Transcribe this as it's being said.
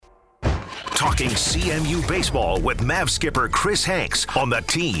Talking CMU baseball with Mav skipper Chris Hanks on the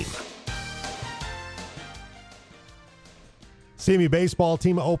team. CMU baseball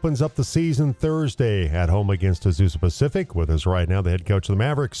team opens up the season Thursday at home against Azusa Pacific. With us right now, the head coach of the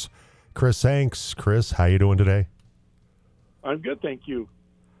Mavericks, Chris Hanks. Chris, how you doing today? I'm good, thank you.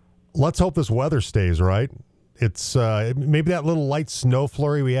 Let's hope this weather stays right. It's maybe that little light snow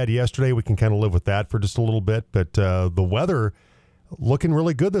flurry we had yesterday, we can kind of live with that for just a little bit. But the weather looking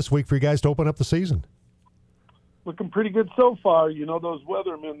really good this week for you guys to open up the season. Looking pretty good so far. You know, those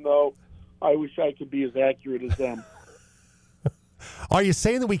weathermen, though, I wish I could be as accurate as them. Are you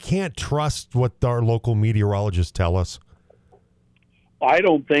saying that we can't trust what our local meteorologists tell us? I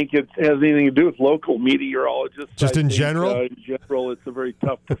don't think it has anything to do with local meteorologists. Just in general? In general, it's a very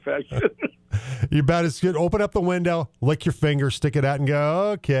tough profession. You about as good. Open up the window, lick your finger, stick it out, and go,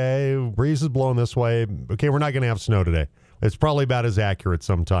 okay, breeze is blowing this way. Okay, we're not going to have snow today. It's probably about as accurate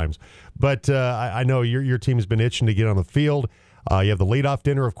sometimes. But I know your team has been itching to get on the field. You have the leadoff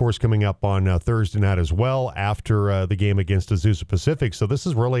dinner, of course, coming up on Thursday night as well after the game against Azusa Pacific. So this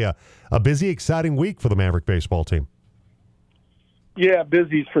is really a busy, exciting week for the Maverick baseball team. Yeah,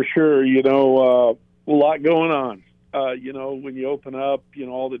 busy for sure. You know, a lot going on. You know, when you open up, you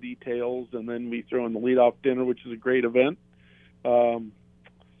know, all the details, and then we throw in the leadoff dinner, which is a great event.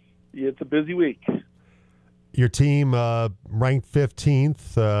 It's a busy week. Your team ranked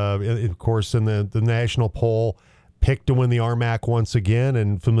 15th, of course, in the national poll, picked to win the RMAC once again,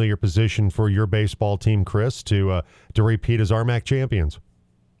 and familiar position for your baseball team, Chris, to repeat as RMAC champions.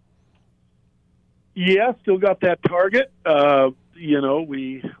 Yeah, still got that target. You know,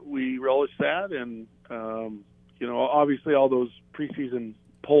 we relish that, and you know, obviously all those preseason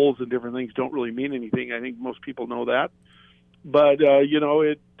polls and different things don't really mean anything. I think most people know that, but you know,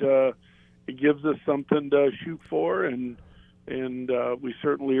 it gives us something to shoot for, and we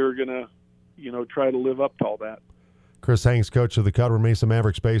certainly are going to, you know, try to live up to all that. Chris Hanks, coach of the Colorado Mesa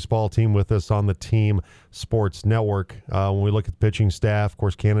Mavericks baseball team, with us on the Team Sports Network. When we look at the pitching staff, of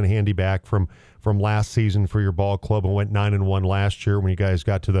course, Cannon Handy back from last season for your ball club and went 9-1 last year when you guys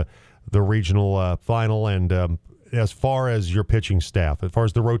got to the regional final. And as far as your pitching staff, as far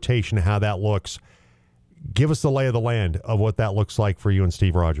as the rotation, how that looks, give us the lay of the land of what that looks like for you and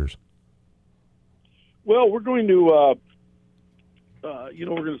Steve Rogers. Well, we're going to you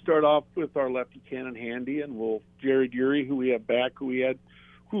know, we're going to start off with our lefty Cannon Handy, and Jared Urey, who we have back, who we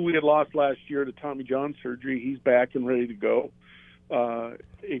had lost last year to Tommy John surgery. He's back and ready to go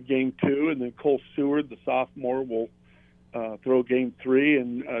in Game 2, and then Cole Seward, the sophomore, will throw Game 3,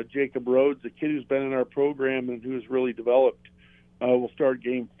 and Jacob Rhodes, the kid who's been in our program and who has really developed, will start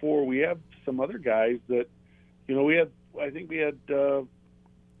Game 4. We have some other guys that, you know, I think we had 5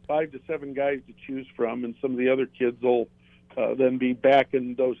 to 7 guys to choose from, and some of the other kids will then be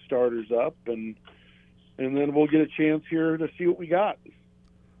backing those starters up, and then we'll get a chance here to see what we got.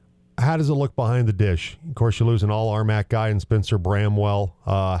 How does it look behind the dish? Of course, you lose an all-RMAC guy in Spencer Bramwell.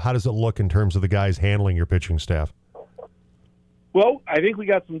 How does it look in terms of the guys handling your pitching staff? Well, I think we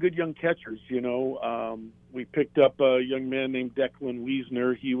got some good young catchers. You know, we picked up a young man named Declan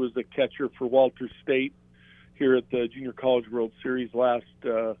Wiesner. He was the catcher for Walters State here at the Junior College World Series last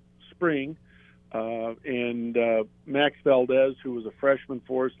spring. And Max Valdez, who was a freshman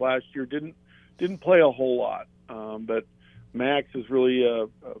for us last year, didn't play a whole lot. But Max is really a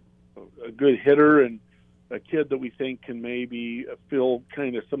good hitter and a kid that we think can maybe fill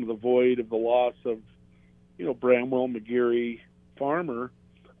kind of some of the void of the loss of, you know, Bramwell, McGeary, Farmer.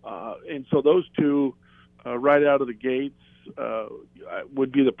 And so those two right out of the gates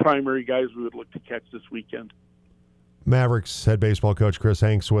would be the primary guys we would look to catch this weekend. Mavericks head baseball coach Chris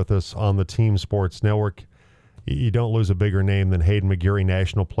Hanks with us on the Team Sports Network. You don't lose a bigger name than Hayden McGeary,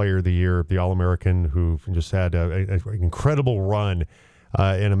 National Player of the Year, the All-American, who just had an incredible run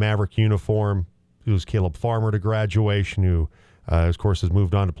in a Maverick uniform. It was Caleb Farmer to graduation, who, of course, has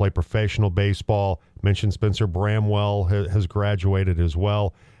moved on to play professional baseball. Mentioned Spencer Bramwell has graduated as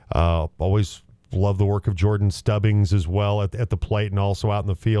well. Always love the work of Jordan Stubbings as well at the plate and also out in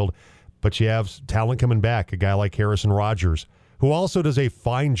the field. But you have talent coming back, a guy like Harrison Rogers, who also does a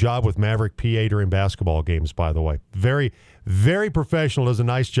fine job with Maverick PA during basketball games, by the way. Very, very professional, does a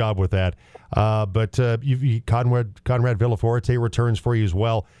nice job with that. But Conrad Villaforte returns for you as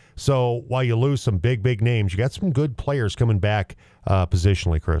well. So while you lose some big names, you got some good players coming back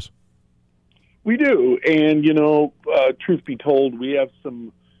positionally, Chris. We do. And, you know, truth be told, we have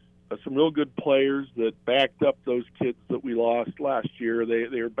some real good players that backed up those kids that we lost last year.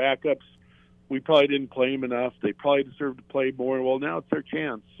 They were backups. We probably didn't play them enough. They probably deserved to play more. Well, now it's their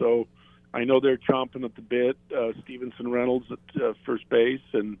chance. So I know they're chomping at the bit. Stevenson Reynolds at first base,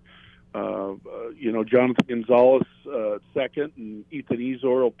 and Jonathan Gonzalez second, and Ethan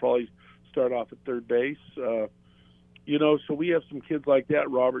Ezor will probably start off at third base. So we have some kids like that,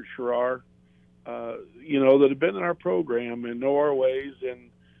 Robert Sherrar, that have been in our program and know our ways, and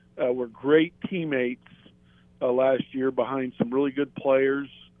were great teammates last year behind some really good players.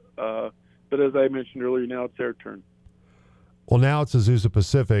 But as I mentioned earlier, now it's their turn. Well, now it's Azusa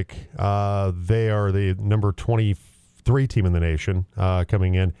Pacific. They are the number 23 team in the nation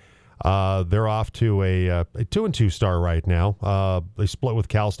coming in. They're off to a 2-2 start right now. They split with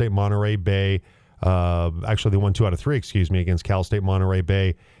Cal State Monterey Bay. Actually, they won 2 out of 3, against Cal State Monterey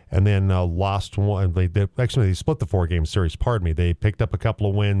Bay, and then lost one. They split the 4-game series. Pardon me. They picked up a couple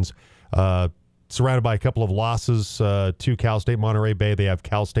of wins, surrounded by a couple of losses to Cal State Monterey Bay. They have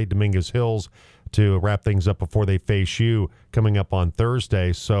Cal State Dominguez Hills to wrap things up before they face you coming up on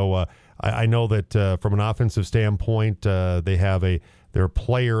Thursday. So I know that from an offensive standpoint, they have their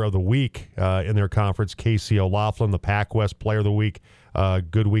player of the week in their conference, Casey O'Laughlin, the Pac West player of the week.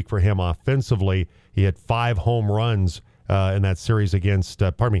 Good week for him offensively. He had 5 home runs in that series against,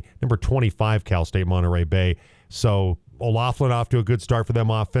 number 25 Cal State Monterey Bay. So O'Laughlin off to a good start for them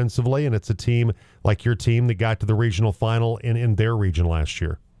offensively, and it's a team like your team that got to the regional final in their region last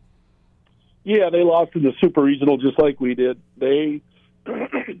year. Yeah, they lost in the Super Regional just like we did. They,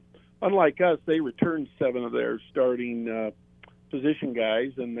 unlike us, they returned 7 of their starting position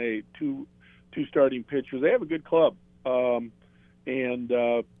guys, and they two starting pitchers. They have a good club,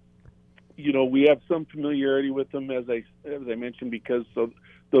 we have some familiarity with them, as I mentioned, because of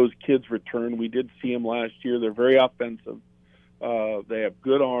those kids return. We did see them last year. They're very offensive. They have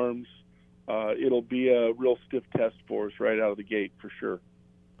good arms. It'll be a real stiff test for us right out of the gate for sure.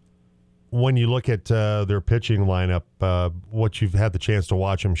 When you look at their pitching lineup, what you've had the chance to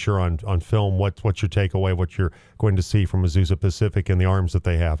watch, I'm sure, on film, what's your takeaway, what you're going to see from Azusa Pacific and the arms that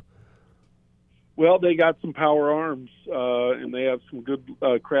they have? Well, they got some power arms, and they have some good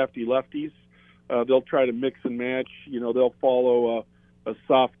crafty lefties. They'll try to mix and match. They'll follow a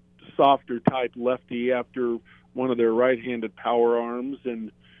softer type lefty after one of their right-handed power arms,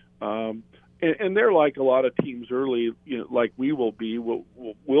 and they're like a lot of teams early, like we will be.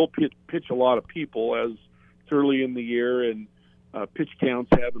 We'll pitch a lot of people as it's early in the year, and pitch counts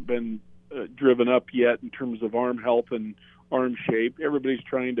haven't been driven up yet in terms of arm health and arm shape. Everybody's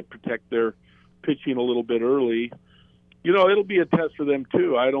trying to protect their pitching a little bit early. It'll be a test for them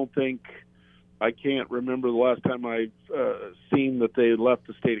too. I can't remember the last time I've seen that they had left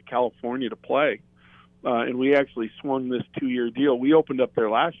the state of California to play. And we actually swung this 2-year deal. We opened up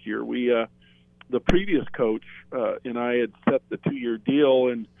there last year. The previous coach and I had set the 2-year deal,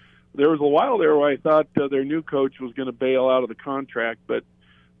 and there was a while there where I thought their new coach was going to bail out of the contract, but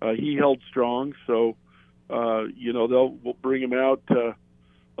he held strong. So, we'll bring him out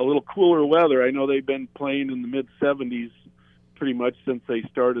a little cooler weather. I know they've been playing in the mid-70s pretty much since they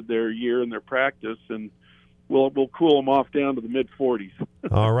started their year in their practice, and we'll cool them off down to the mid-40s.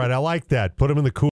 All right, I like that. Put them in the cool